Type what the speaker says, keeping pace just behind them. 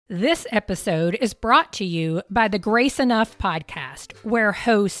This episode is brought to you by the Grace Enough podcast, where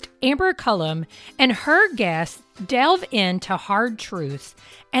host Amber Cullum and her guests delve into hard truths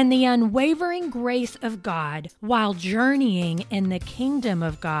and the unwavering grace of God while journeying in the kingdom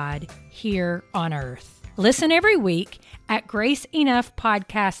of God here on earth. Listen every week at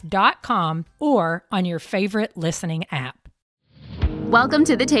graceenoughpodcast.com or on your favorite listening app. Welcome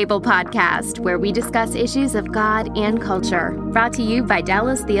to the Table Podcast, where we discuss issues of God and culture, brought to you by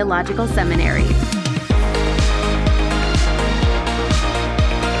Dallas Theological Seminary.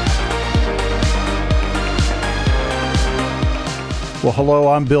 Well, hello,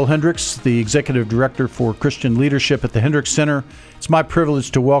 I'm Bill Hendricks, the Executive Director for Christian Leadership at the Hendricks Center. It's my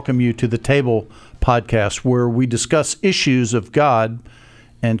privilege to welcome you to the Table Podcast, where we discuss issues of God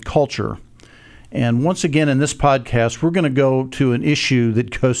and culture. And once again, in this podcast, we're going to go to an issue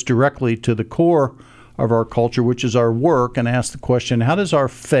that goes directly to the core of our culture, which is our work, and ask the question, how does our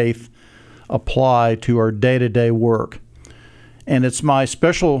faith apply to our day-to-day work? And it's my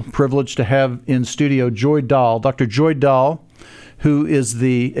special privilege to have in studio Joy Dahl, Dr. Joy Dahl, who is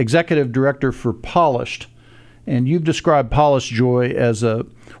the Executive Director for Polished. And you've described Polished, Joy, as an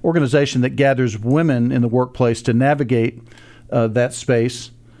organization that gathers women in the workplace to navigate that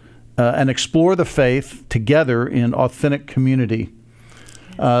space and explore the faith together in authentic community.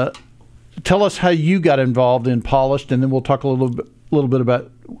 Tell us how you got involved in Polished, and then we'll talk a little bit about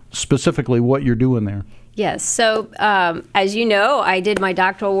specifically what you're doing there. Yes. So, as you know, I did my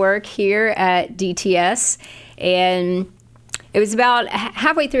doctoral work here at DTS, and it was about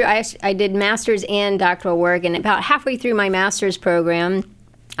halfway through. I did master's and doctoral work, and about halfway through my master's program,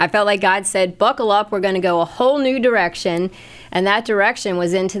 I felt like God said, buckle up, we're going to go a whole new direction. And that direction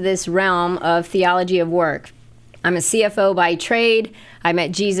was into this realm of theology of work. I'm a CFO by trade. I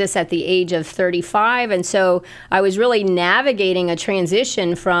met Jesus at the age of 35. And so I was really navigating a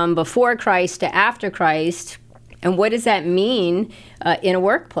transition from before Christ to after Christ. And what does that mean in a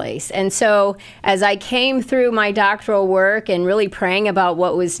workplace? And so as I came through my doctoral work and really praying about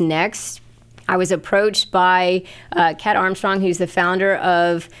what was next, I was approached by Kat Armstrong, who's the founder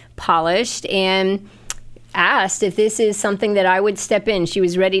of Polished, and asked if this is something that I would step in. She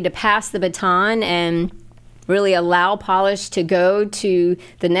was ready to pass the baton and really allow Polished to go to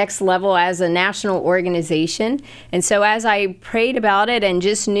the next level as a national organization. And so as I prayed about it and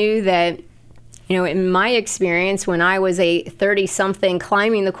just knew that, you know, in my experience, when I was a 30-something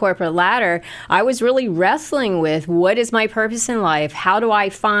climbing the corporate ladder, I was really wrestling with what is my purpose in life? How do I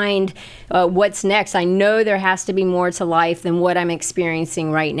find what's next? I know there has to be more to life than what I'm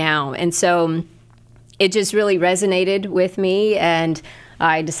experiencing right now. And so it just really resonated with me, and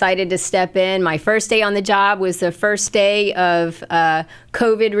I decided to step in. My first day on the job was the first day of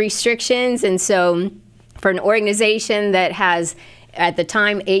COVID restrictions, and so for an organization that has, at the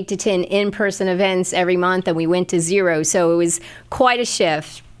time, 8 to 10 in-person events every month, and we went to 0. So it was quite a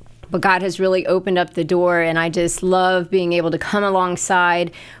shift. But God has really opened up the door, and I just love being able to come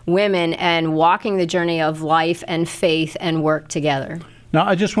alongside women and walking the journey of life and faith and work together. Now,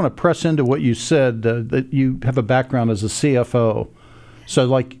 I just want to press into what you said, that you have a background as a CFO. So,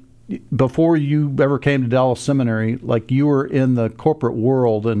 like, before you ever came to Dallas Seminary, like, you were in the corporate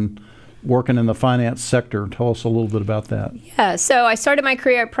world and working in the finance sector. Tell us a little bit about that. Yeah, so I started my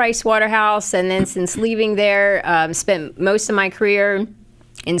career at Price Waterhouse, and then since leaving there, spent most of my career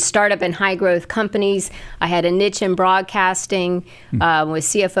in startup and high-growth companies. I had a niche in broadcasting, was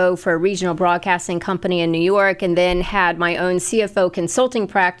CFO for a regional broadcasting company in New York, and then had my own CFO consulting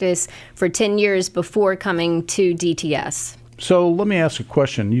practice for 10 years before coming to DTS. So let me ask a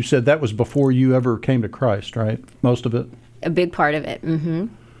question. You said that was before you ever came to Christ, right? Most of it? A big part of it. Mm-hmm.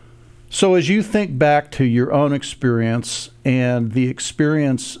 So as you think back to your own experience and the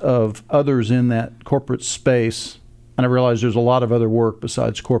experience of others in that corporate space, and I realize there's a lot of other work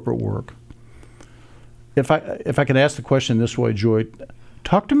besides corporate work. If I could ask the question this way, Joy,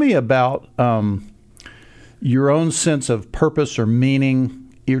 talk to me about your own sense of purpose or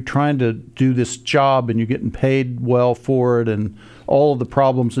meaning. You're trying to do this job and you're getting paid well for it, and all of the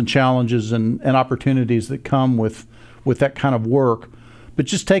problems and challenges and opportunities that come with that kind of work. But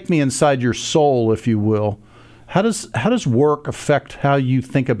just take me inside your soul, if you will. How does work affect how you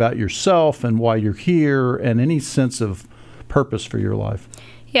think about yourself and why you're here, and any sense of purpose for your life?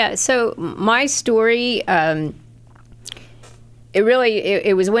 Yeah, so my story, it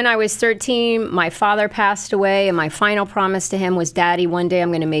was when I was 13, my father passed away, and my final promise to him was, Daddy, one day I'm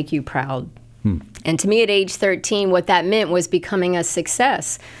going to make you proud. And to me at age 13, what that meant was becoming a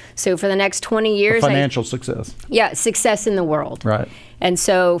success. So for the next 20 years... Financial success. Yeah, success in the world. Right. And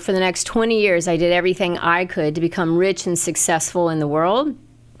so for the next 20 years, I did everything I could to become rich and successful in the world.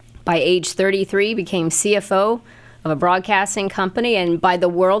 By age 33, became CFO of a broadcasting company, and by the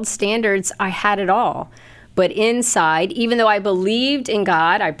world standards, I had it all. But inside, even though I believed in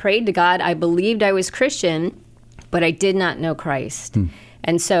God, I prayed to God, I believed I was Christian, but I did not know Christ.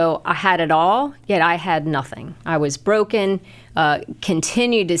 And so I had it all, yet I had nothing. I was broken,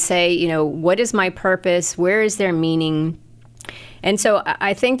 continued to say, what is my purpose? Where is their meaning? And so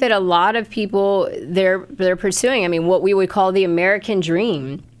I think that a lot of people, they're pursuing, what we would call the American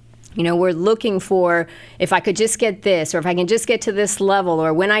dream. We're looking for, if I could just get this, or if I can just get to this level,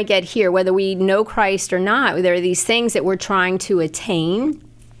 or when I get here, whether we know Christ or not, there are these things that we're trying to attain.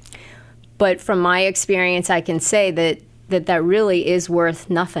 But from my experience, I can say that really is worth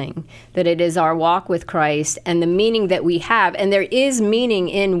nothing, that it is our walk with Christ and the meaning that we have. And there is meaning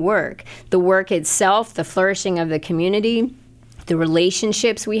in work, the work itself, the flourishing of the community, the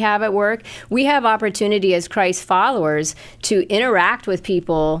relationships we have at work. We have opportunity as Christ followers to interact with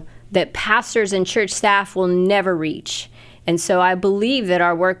people that pastors and church staff will never reach. And so I believe that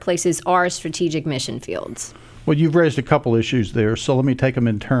our workplaces are strategic mission fields. Well, you've raised a couple issues there, so let me take them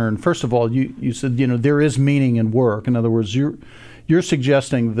in turn. First of all, you said, there is meaning in work. In other words, you're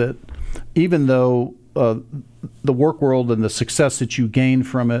suggesting that even though the work world and the success that you gained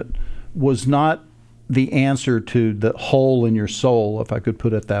from it was not the answer to the hole in your soul, if I could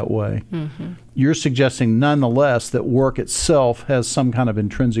put it that way, you're suggesting nonetheless that work itself has some kind of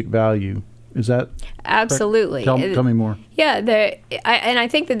intrinsic value. Is that absolutely? Tell me more. Yeah, and I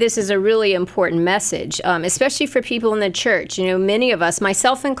think that this is a really important message, especially for people in the church. Many of us,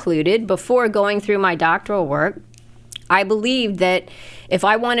 myself included, before going through my doctoral work, I believed that if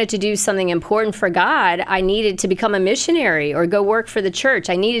I wanted to do something important for God, I needed to become a missionary or go work for the church.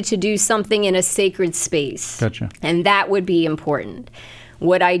 I needed to do something in a sacred space. Gotcha. And that would be important.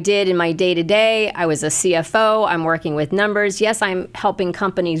 What I did in my day-to-day, I was a CFO, I'm working with numbers. Yes, I'm helping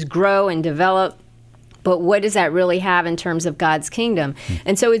companies grow and develop, but what does that really have in terms of God's kingdom?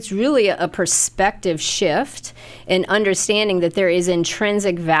 And so it's really a perspective shift in understanding that there is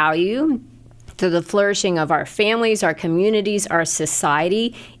intrinsic value to the flourishing of our families, our communities, our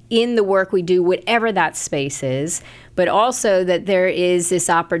society, in the work we do, whatever that space is, but also that there is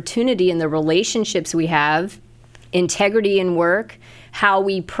this opportunity in the relationships we have, integrity in work, how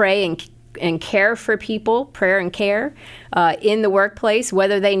we pray and care for people, prayer and care in the workplace,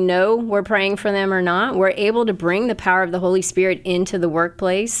 whether they know we're praying for them or not. We're able to bring the power of the Holy Spirit into the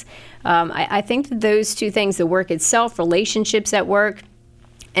workplace. I think that those two things, the work itself, relationships at work,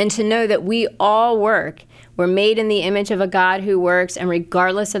 and to know that we all work. We're made in the image of a God who works, and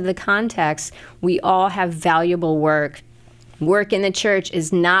regardless of the context, we all have valuable work. Work in the church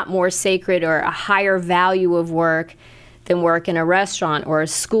is not more sacred or a higher value of work than work in a restaurant or a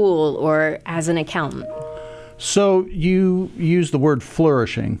school or as an accountant. So you use the word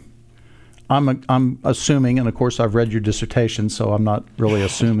flourishing. I'm assuming, and of course I've read your dissertation, so I'm not really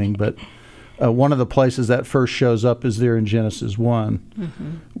assuming, but one of the places that first shows up is there in Genesis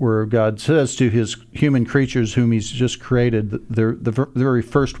 1, where God says to his human creatures whom he's just created, the very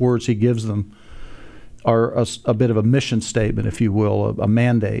first words he gives them are a bit of a mission statement, if you will, a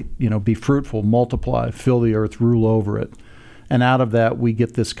mandate. Be fruitful, multiply, fill the earth, rule over it. And out of that, we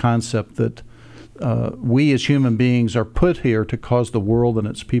get this concept that we as human beings are put here to cause the world and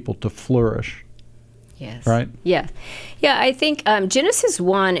its people to flourish. Yes. Right? Yeah. Yeah, I think Genesis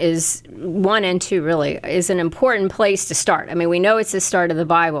 1 and 2 really is an important place to start. We know it's the start of the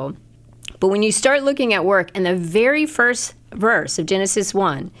Bible. But when you start looking at work, in the very first verse of Genesis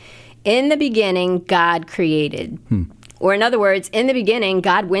 1, in the beginning, God created. Or in other words, in the beginning,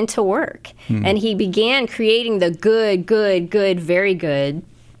 God went to work. And he began creating the good, very good.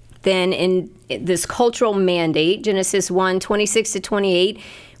 Then in this cultural mandate, Genesis 1, 26 to 28,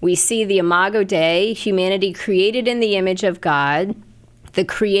 we see the Imago Dei, humanity created in the image of God, the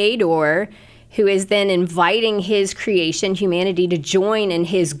Creator, who is then inviting his creation, humanity, to join in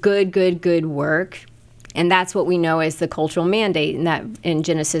his good work. And that's what we know as the cultural mandate in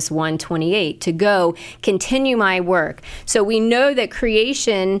Genesis 1:28, to go, continue my work. So we know that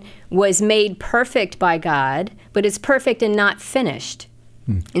creation was made perfect by God, but it's perfect and not finished.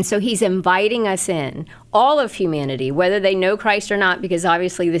 And so he's inviting us in, all of humanity, whether they know Christ or not, because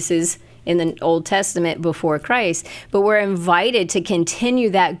obviously this is in the Old Testament before Christ, but we're invited to continue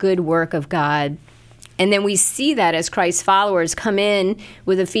that good work of God. And then we see that as Christ's followers come in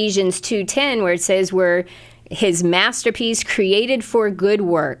with Ephesians 2:10, where it says we're his masterpiece, created for good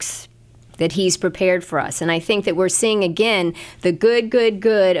works that he's prepared for us. And I think that we're seeing again the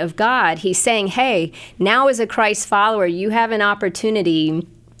good of God. He's saying, hey, now as a Christ follower, you have an opportunity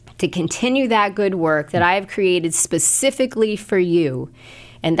to continue that good work that I have created specifically for you.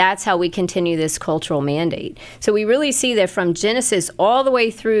 And that's how we continue this cultural mandate. So we really see that from Genesis all the way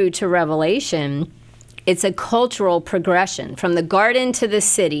through to Revelation, it's a cultural progression from the garden to the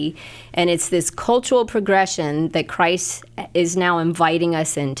city, and it's this cultural progression that Christ is now inviting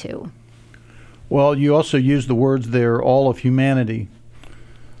us into. Well, you also use the words there, all of humanity.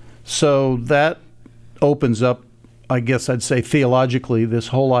 So that opens up, I guess I'd say theologically, this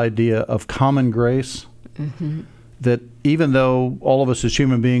whole idea of common grace, that even though all of us as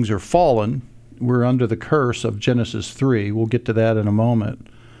human beings are fallen, we're under the curse of Genesis 3. We'll get to that in a moment.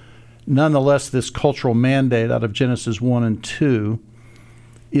 Nonetheless, this cultural mandate out of Genesis 1 and 2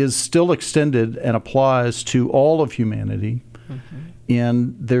 is still extended and applies to all of humanity.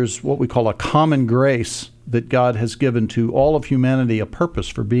 And there's what we call a common grace that God has given to all of humanity, a purpose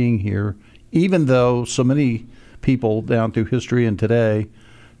for being here, even though so many people down through history and today,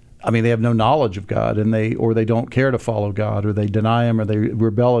 I mean, they have no knowledge of God, and they don't care to follow God, or they deny Him, or they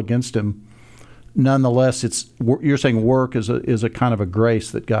rebel against Him. Nonetheless, you're saying work is a kind of a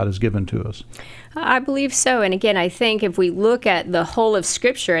grace that God has given to us. I believe so. And again, I think if we look at the whole of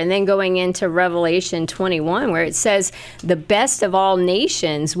Scripture and then going into Revelation 21, where it says the best of all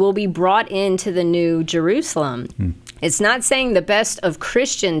nations will be brought into the new Jerusalem. It's not saying the best of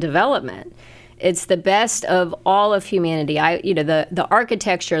Christian development. It's the best of all of humanity. The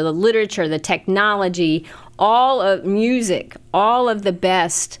architecture, the literature, the technology, all of music, all of the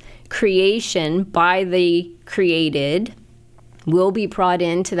best creation by the created will be brought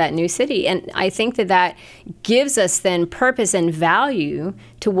into that new city. And I think that gives us then purpose and value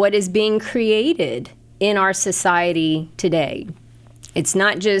to what is being created in our society today. It's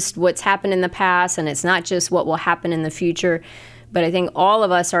not just what's happened in the past, and it's not just what will happen in the future, but I think all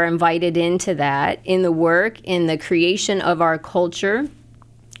of us are invited into that in the work, in the creation of our culture,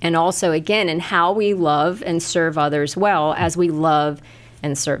 and also, again, in how we love and serve others well as we love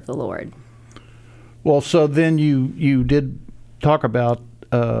and serve the Lord. Well, so then you did talk about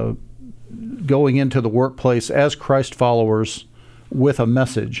going into the workplace as Christ followers with a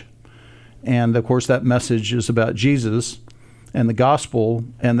message. And, of course, that message is about Jesus and the gospel,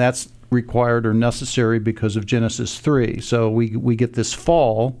 and that's required or necessary because of Genesis 3. So we get this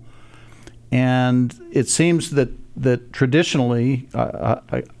fall, and it seems that traditionally,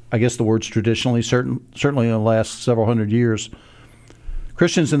 I guess the word's traditionally, certainly in the last several hundred years,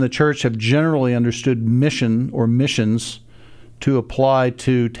 Christians in the church have generally understood mission or missions to apply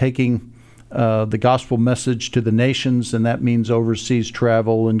to taking the gospel message to the nations, and that means overseas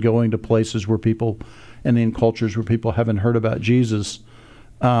travel and going to places where people, and in cultures where people haven't heard about Jesus.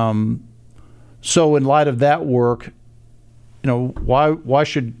 So in light of that work, why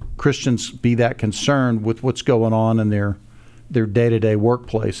should Christians be that concerned with what's going on in their day-to-day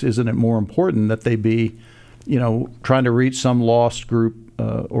workplace? Isn't it more important that they be, trying to reach some lost group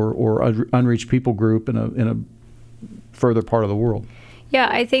or unreached people group in a further part of the world? Yeah,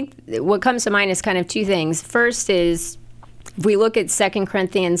 I think what comes to mind is kind of two things. First is, if we look at 2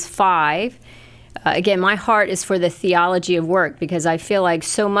 Corinthians 5, again, my heart is for the theology of work, because I feel like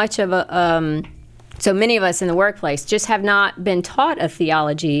so many of us in the workplace just have not been taught a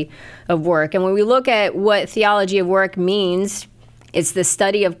theology of work. And when we look at what theology of work means, it's the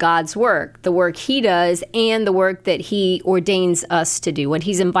study of God's work, the work He does, and the work that He ordains us to do, what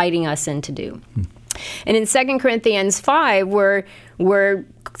He's inviting us in to do. And in 2 Corinthians 5, we're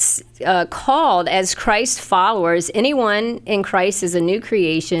called as Christ followers. Anyone in Christ is a new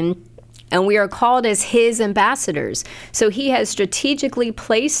creation, and we are called as His ambassadors. So He has strategically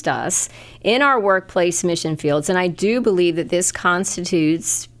placed us in our workplace mission fields, and I do believe that this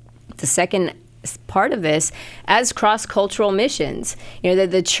constitutes the second part of this as cross-cultural missions.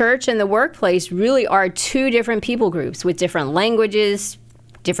 That the church and the workplace really are two different people groups with different languages,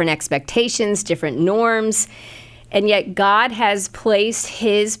 different expectations, different norms, and yet God has placed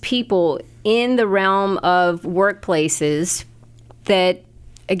His people in the realm of workplaces that,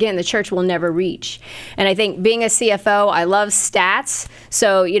 again, the church will never reach. And I think being a CFO, I love stats.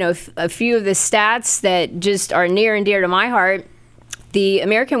 So, a few of the stats that just are near and dear to my heart. The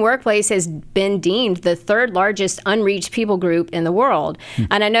American workplace has been deemed the third largest unreached people group in the world.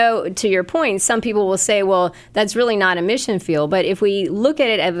 And I know, to your point, some people will say, well, that's really not a mission field. But if we look at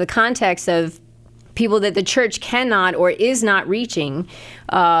it in the context of people that the church cannot or is not reaching,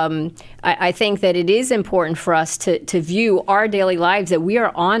 I think that it is important for us to view our daily lives that we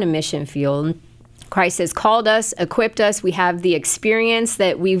are on a mission field. Christ has called us, equipped us. We have the experience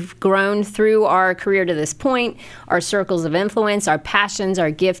that we've grown through our career to this point, our circles of influence, our passions, our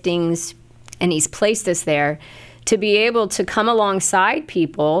giftings, and He's placed us there to be able to come alongside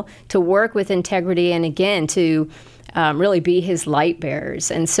people, to work with integrity, and again, to really be his light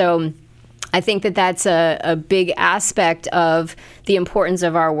bearers. And so I think that that's a big aspect of the importance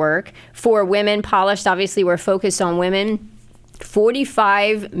of our work. For women, Polished, obviously we're focused on women.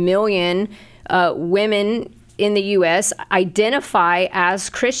 45 million women in the U.S. identify as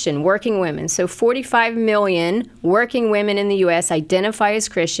Christian, working women. So 45 million working women in the U.S. identify as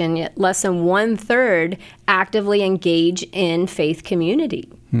Christian, yet less than 1/3 actively engage in faith community.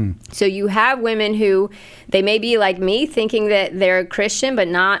 So you have women who, they may be like me, thinking that they're Christian but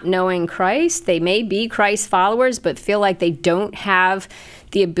not knowing Christ. They may be Christ followers but feel like they don't have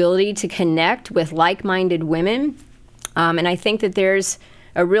the ability to connect with like-minded women. And I think that there's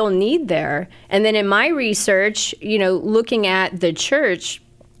a real need there. And then in my research, looking at the church,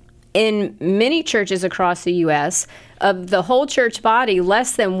 in many churches across the U.S., of the whole church body,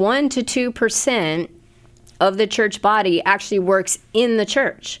 less than 1% to 2% of the church body actually works in the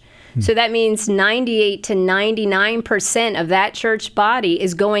church. So that means 98 to 99% of that church body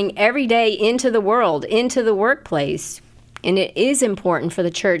is going every day into the world, into the workplace. And it is important for the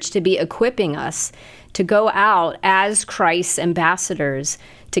church to be equipping us to go out as Christ's ambassadors,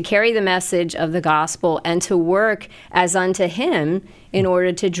 to carry the message of the gospel and to work as unto him in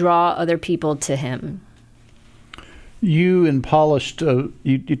order to draw other people to him. You in Polished,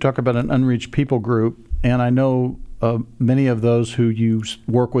 you talk about an unreached people group, and I know many of those who you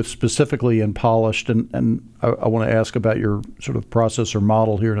work with specifically in Polished, and I want to ask about your sort of process or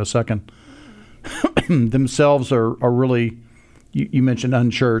model here in a second. Themselves are really, you mentioned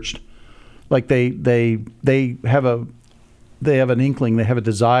unchurched, like they have an inkling, they have a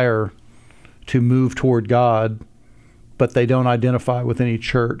desire to move toward God, but they don't identify with any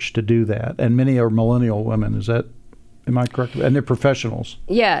church to do that. And many are millennial women. Am I correct? And they're professionals.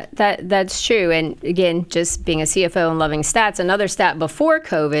 Yeah, that's true. And again, just being a CFO and loving stats, another stat before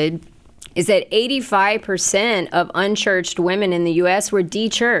COVID is that 85% of unchurched women in the U.S. were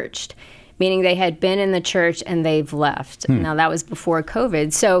de-churched, meaning they had been in the church and they've left. Now, that was before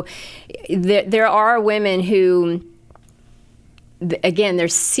COVID. So there are women who, again, they're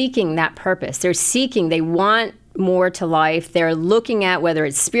seeking that purpose. They want more to life. They're looking at whether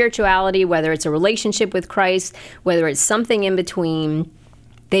it's spirituality, whether it's a relationship with Christ, whether it's something in between.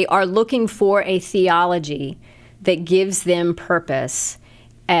 They are looking for a theology that gives them purpose.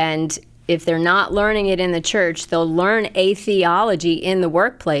 And if they're not learning it in the church, they'll learn a theology in the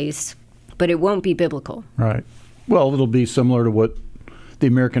workplace, but it won't be biblical. Right. Well, it'll be similar to what the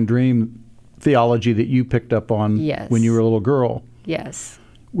American Dream theology that you picked up on when you were a little girl. Yes.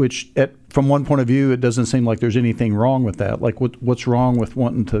 Which, from one point of view, it doesn't seem like there's anything wrong with that. Like, what's wrong with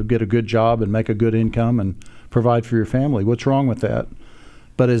wanting to get a good job and make a good income and provide for your family? What's wrong with that?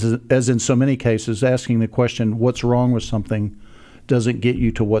 But as in so many cases, asking the question, what's wrong with something, doesn't get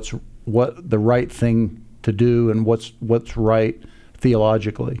you to what the right thing to do and what's right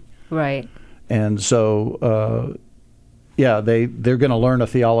theologically. Right. And so, they're going to learn a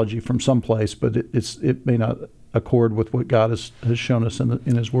theology from someplace, but it may not accord with what God has shown us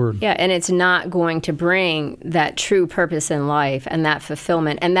in His Word. Yeah, and it's not going to bring that true purpose in life and that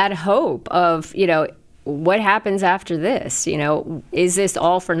fulfillment and that hope of, what happens after this? Is this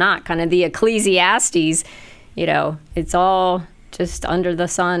all for naught? Kind of the Ecclesiastes, it's all just under the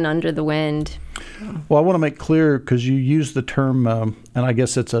sun, under the wind. Well, I want to make clear, because you use the term, and I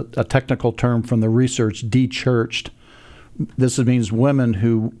guess it's a technical term from the research, de-churched. This means women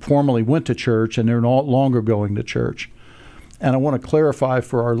who formerly went to church and they're no longer going to church. And I want to clarify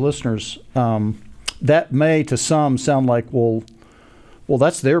for our listeners, that may to some sound like, well,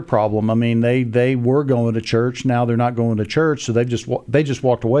 that's their problem. I mean, they were going to church, now they're not going to church, so they just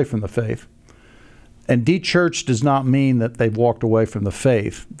walked away from the faith. And de-churched does not mean that they've walked away from the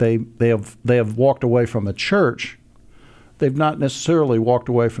faith. They have walked away from the church. They've not necessarily walked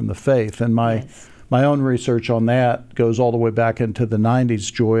away from the faith. And my own research on that goes all the way back into the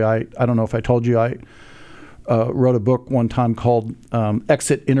 90s, Joy. I don't know if I told you, I wrote a book one time called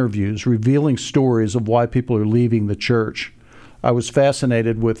Exit Interviews, revealing stories of why people are leaving the church. I was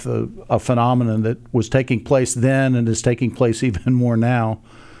fascinated with a phenomenon that was taking place then and is taking place even more now,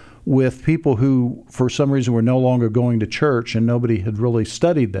 with people who, for some reason, were no longer going to church, and nobody had really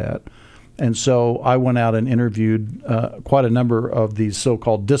studied that. And so I went out and interviewed quite a number of these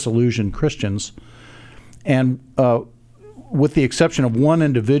so-called disillusioned Christians. And with the exception of one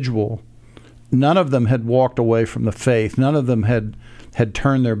individual, none of them had walked away from the faith. None of them had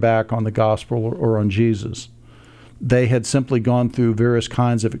turned their back on the gospel or on Jesus. They had simply gone through various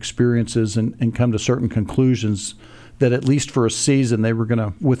kinds of experiences and come to certain conclusions that at least for a season they were going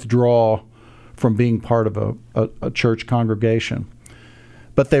to withdraw from being part of a church congregation.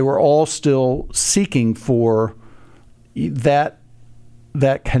 But they were all still seeking for that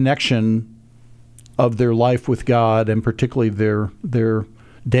connection of their life with God, and particularly their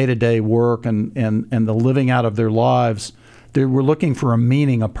day-to-day work and the living out of their lives, they were looking for a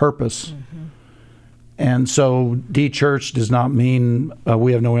meaning, a purpose. Mm-hmm. And so de-church does not mean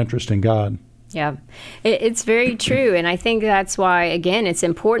we have no interest in God. Yeah, it's very true. And I think that's why, again, it's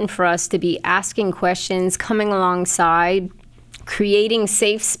important for us to be asking questions, coming alongside, creating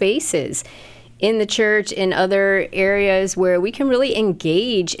safe spaces in the church, in other areas where we can really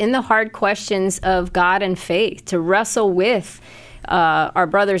engage in the hard questions of God and faith, to wrestle with our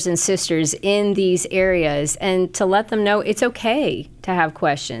brothers and sisters in these areas, and to let them know it's okay to have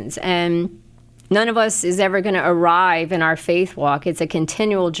questions. And none of us is ever going to arrive in our faith walk. It's a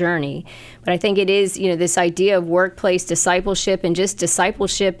continual journey. But I think it is, this idea of workplace discipleship and just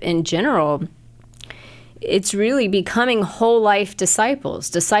discipleship in general. It's really becoming whole life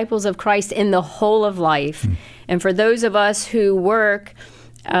disciples of Christ in the whole of life. Mm. And for those of us who work,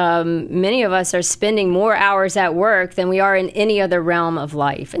 many of us are spending more hours at work than we are in any other realm of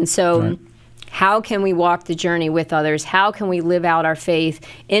life. And so right. How can we walk the journey with others? How can we live out our faith,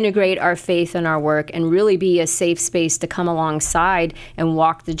 integrate our faith in our work, and really be a safe space to come alongside and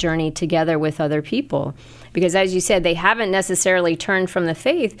walk the journey together with other people? Because as you said, they haven't necessarily turned from the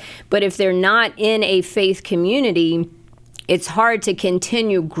faith, but if they're not in a faith community, it's hard to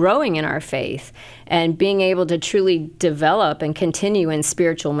continue growing in our faith and being able to truly develop and continue in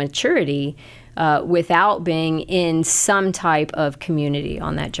spiritual maturity without being in some type of community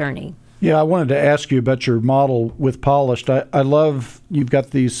on that journey. Yeah, I wanted to ask you about your model with Polished. I love you've got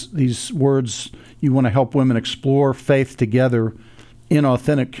these words, you want to help women explore faith together in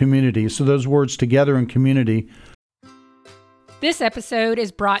authentic community. So those words, together in community. This episode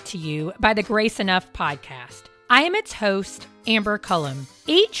is brought to you by the Grace Enough podcast. I am its host, Amber Cullum.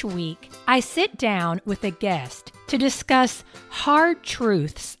 Each week, I sit down with a guest to discuss hard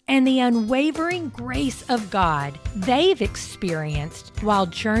truths and the unwavering grace of God they've experienced while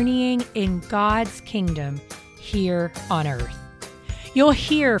journeying in God's kingdom here on earth. You'll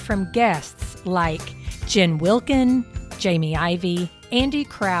hear from guests like Jen Wilkin, Jamie Ivey, Andy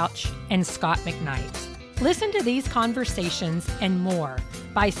Crouch, and Scott McKnight. Listen to these conversations and more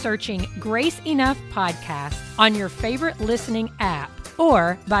by searching Grace Enough Podcast on your favorite listening app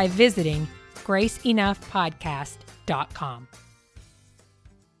or by visiting graceenoughpodcast.com.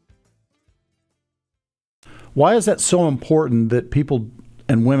 Why is that so important that people,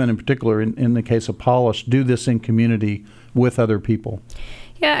 and women in particular, in the case of Polished, do this in community with other people?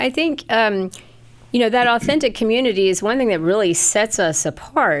 Yeah, I think that authentic community is one thing that really sets us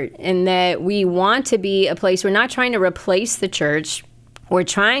apart, in that we want to be a place, we're not trying to replace the church. We're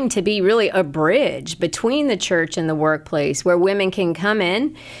trying to be really a bridge between the church and the workplace, where women can come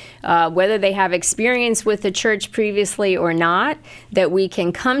in, whether they have experience with the church previously or not, that we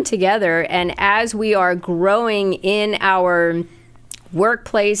can come together, and as we are growing in our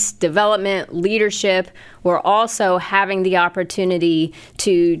workplace development, leadership, we're also having the opportunity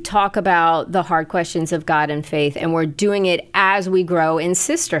to talk about the hard questions of God and faith, and we're doing it as we grow in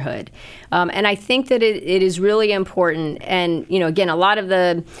sisterhood. And I think that it is really important. And, again, a lot of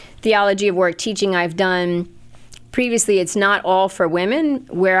the theology of work teaching I've done previously, it's not all for women.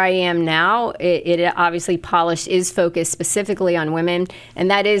 Where I am now, it obviously Polished is focused specifically on women, and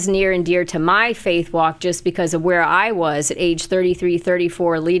that is near and dear to my faith walk, just because of where I was at age 33,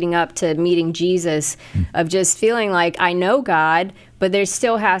 34, leading up to meeting Jesus, of just feeling like I know God, but there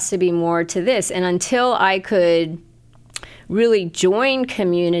still has to be more to this. And until I could really join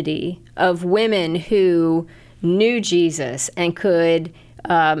community of women who knew Jesus and could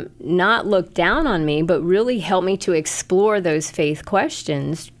not look down on me, but really help me to explore those faith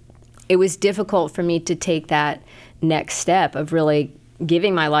questions, it was difficult for me to take that next step of really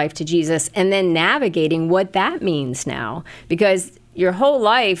giving my life to Jesus and then navigating what that means now. Because your whole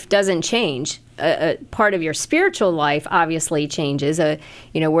life doesn't change. A part of your spiritual life obviously changes.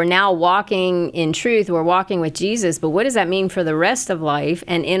 We're now walking in truth, we're walking with Jesus, but what does that mean for the rest of life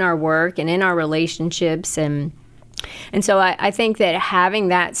and in our work and in our relationships? And so I think that having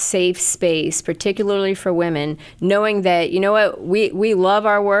that safe space, particularly for women, knowing that, we love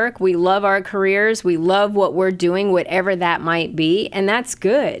our work, we love our careers, we love what we're doing, whatever that might be, and that's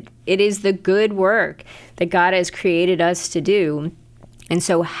good. It is the good work that God has created us to do. And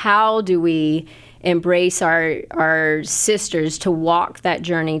so how do we embrace our sisters to walk that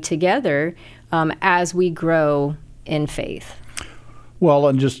journey together as we grow in faith? Well,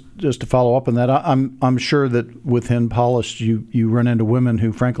 and just to follow up on that, I'm sure that within Polished you run into women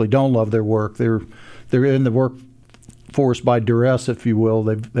who frankly don't love their work. They're in the workforce by duress, if you will.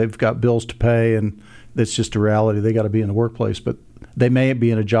 They've got bills to pay and That's just a reality. They got to be in the workplace, but they may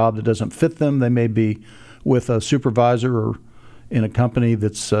be in a job that doesn't fit them. They may be with a supervisor or in a company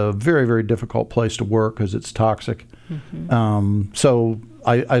that's a very, very difficult place to work because it's toxic. Mm-hmm. So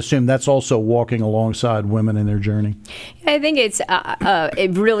I assume that's also walking alongside women in their journey. I think it's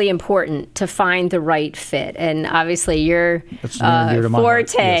really important to find the right fit. And obviously your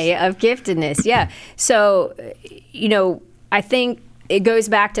forte of giftedness. Yeah. So, I think it goes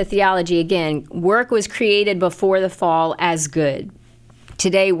back to theology again. Work was created before the fall as good.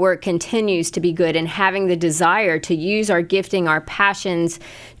 Today, work continues to be good, and having the desire to use our gifting, our passions,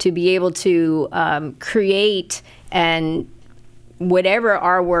 to be able to create and whatever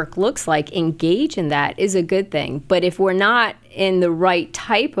our work looks like, engage in that is a good thing. But if we're not in the right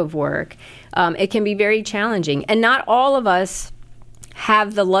type of work, it can be very challenging. And not all of us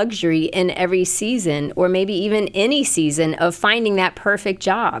have the luxury in every season, or maybe even any season, of finding that perfect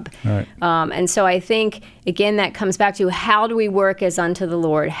job. Right. And so I think, again, that comes back to how do we work as unto the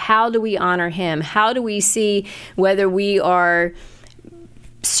Lord? How do we honor Him? How do we see whether we are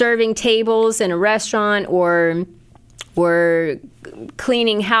serving tables in a restaurant, or we're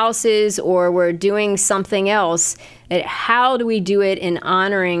cleaning houses, or we're doing something else? How do we do it in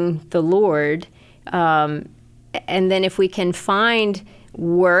honoring the Lord? And then if we can find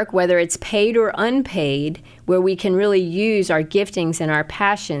work, whether it's paid or unpaid, where we can really use our giftings and our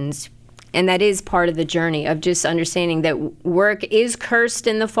passions, and that is part of the journey of just understanding that work is cursed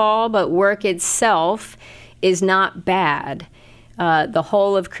in the fall, but work itself is not bad. The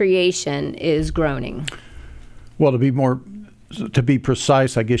whole of creation is groaning. Well, to be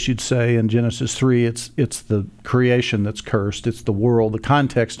precise, I guess you'd say in Genesis 3, it's the creation that's cursed. It's the world, the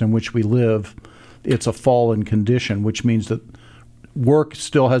context in which we live. It's a fallen condition, which means that work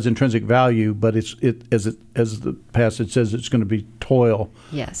still has intrinsic value, but as the passage says, it's going to be toil.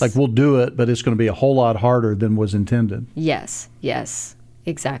 Yes. Like, we'll do it, but it's going to be a whole lot harder than was intended. Yes,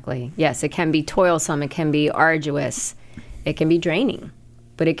 exactly. Yes, it can be toilsome, it can be arduous, it can be draining,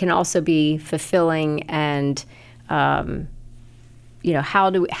 but it can also be fulfilling. And how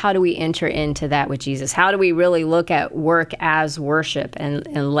do we enter into that with Jesus? How do we really look at work as worship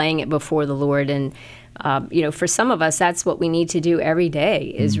and laying it before the Lord? And for some of us, that's what we need to do every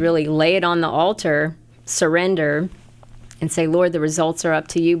day, is really lay it on the altar, surrender, and say, Lord, the results are up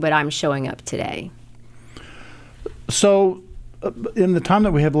to you, but I'm showing up today. So in the time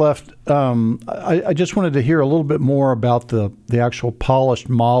that we have left, I just wanted to hear a little bit more about the actual polished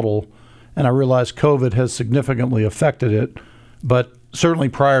model. And I realize COVID has significantly affected it, but certainly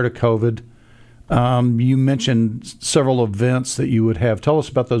prior to COVID, you mentioned several events that you would have. Tell us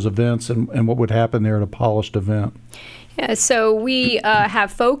about those events and what would happen there at a polished event. Yeah, so we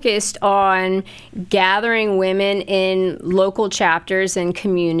have focused on gathering women in local chapters and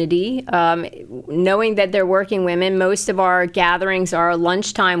community. Knowing that they're working women, most of our gatherings are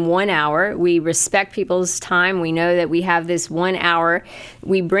lunchtime, 1 hour. We respect people's time. We know that we have this 1 hour.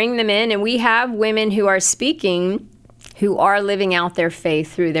 We bring them in, and we have women who are speaking, who are living out their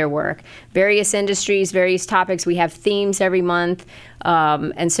faith through their work. Various industries, various topics. We have themes every month.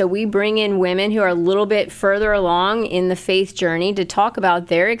 And so we bring in women who are a little bit further along in the faith journey to talk about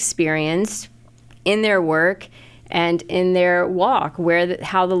their experience in their work and in their walk,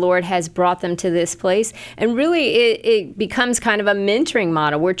 how the Lord has brought them to this place. And really, it becomes kind of a mentoring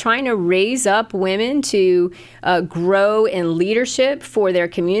model. We're trying to raise up women to grow in leadership for their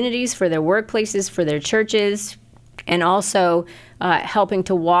communities, for their workplaces, for their churches, and also helping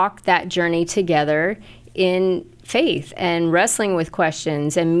to walk that journey together in faith and wrestling with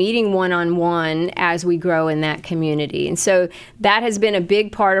questions and meeting one-on-one as we grow in that community. And so that has been a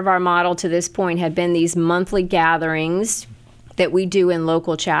big part of our model to this point, have been these monthly gatherings that we do in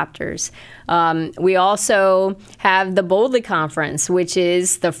local chapters. We also have the Boldly Conference, which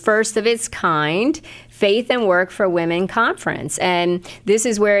is the first of its kind Faith and Work for Women Conference. And this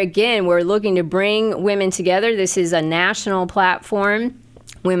is where, again, we're looking to bring women together. This is a national platform.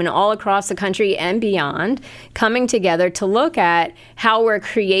 Women all across the country and beyond coming together to look at how we're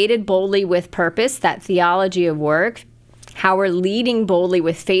created boldly with purpose, that theology of work, how we're leading boldly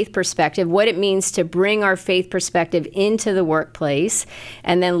with faith perspective, what it means to bring our faith perspective into the workplace,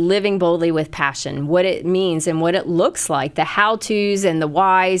 and then living boldly with passion, what it means and what it looks like, the how-tos and the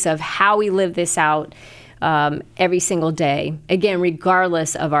whys of how we live this out every single day, again,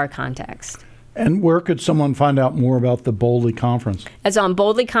 regardless of our context. And where could someone find out more about the Boldly Conference? It's on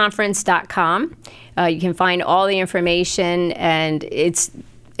boldlyconference.com. You can find all the information, and it's,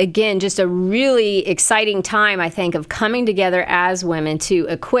 again, just a really exciting time, I think, of coming together as women to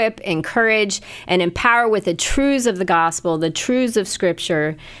equip, encourage, and empower with the truths of the gospel, the truths of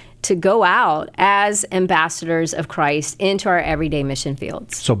Scripture, to go out as ambassadors of Christ into our everyday mission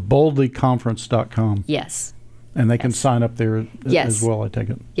fields. So boldlyconference.com. Yes. And they can sign up there Yes. as well, I take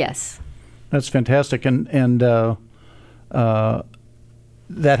it. Yes. That's fantastic. And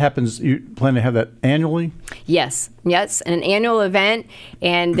that happens, you plan to have that annually? Yes, an annual event,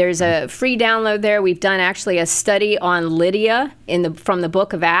 and there's a free download there. We've done actually a study on Lydia from the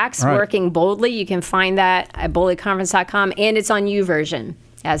book of Acts, right. Working Boldly. You can find that at boldlyconference.com, and it's on YouVersion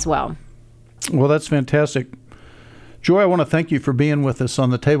as well. Well, that's fantastic. Joy, I want to thank you for being with us on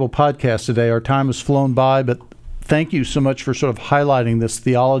the Table podcast today. Our time has flown by, but thank you so much for sort of highlighting this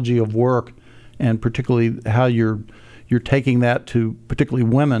theology of work, and particularly how you're taking that to particularly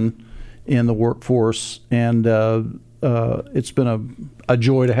women in the workforce. And it's been a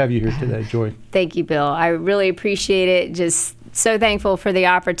joy to have you here today, Joy. Thank you, Bill. I really appreciate it. Just so thankful for the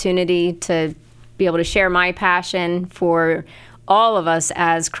opportunity to be able to share my passion for all of us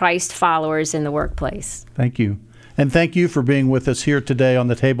as Christ followers in the workplace. Thank you. And thank you for being with us here today on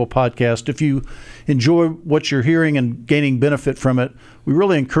the Table podcast. If you enjoy what you're hearing and gaining benefit from it, we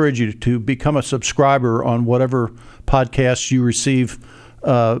really encourage you to become a subscriber on whatever podcast you receive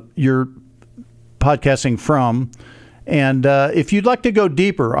your podcasting from. And if you'd like to go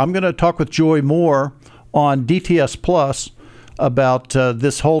deeper, I'm going to talk with Joy more on DTS Plus about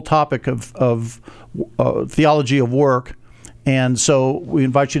this whole topic of theology of work. And so we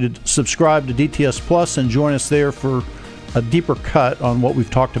invite you to subscribe to DTS Plus and join us there for a deeper cut on what we've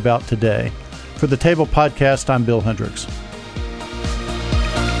talked about today. For the Table Podcast, I'm Bill Hendricks.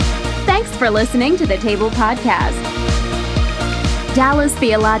 Thanks for listening to the Table Podcast. Dallas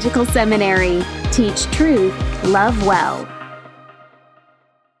Theological Seminary. Teach truth, love well.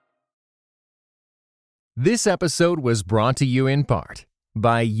 This episode was brought to you in part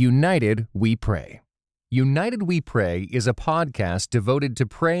by United We Pray. United We Pray is a podcast devoted to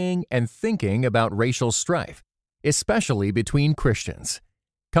praying and thinking about racial strife, especially between Christians.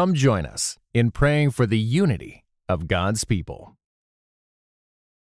 Come join us in praying for the unity of God's people.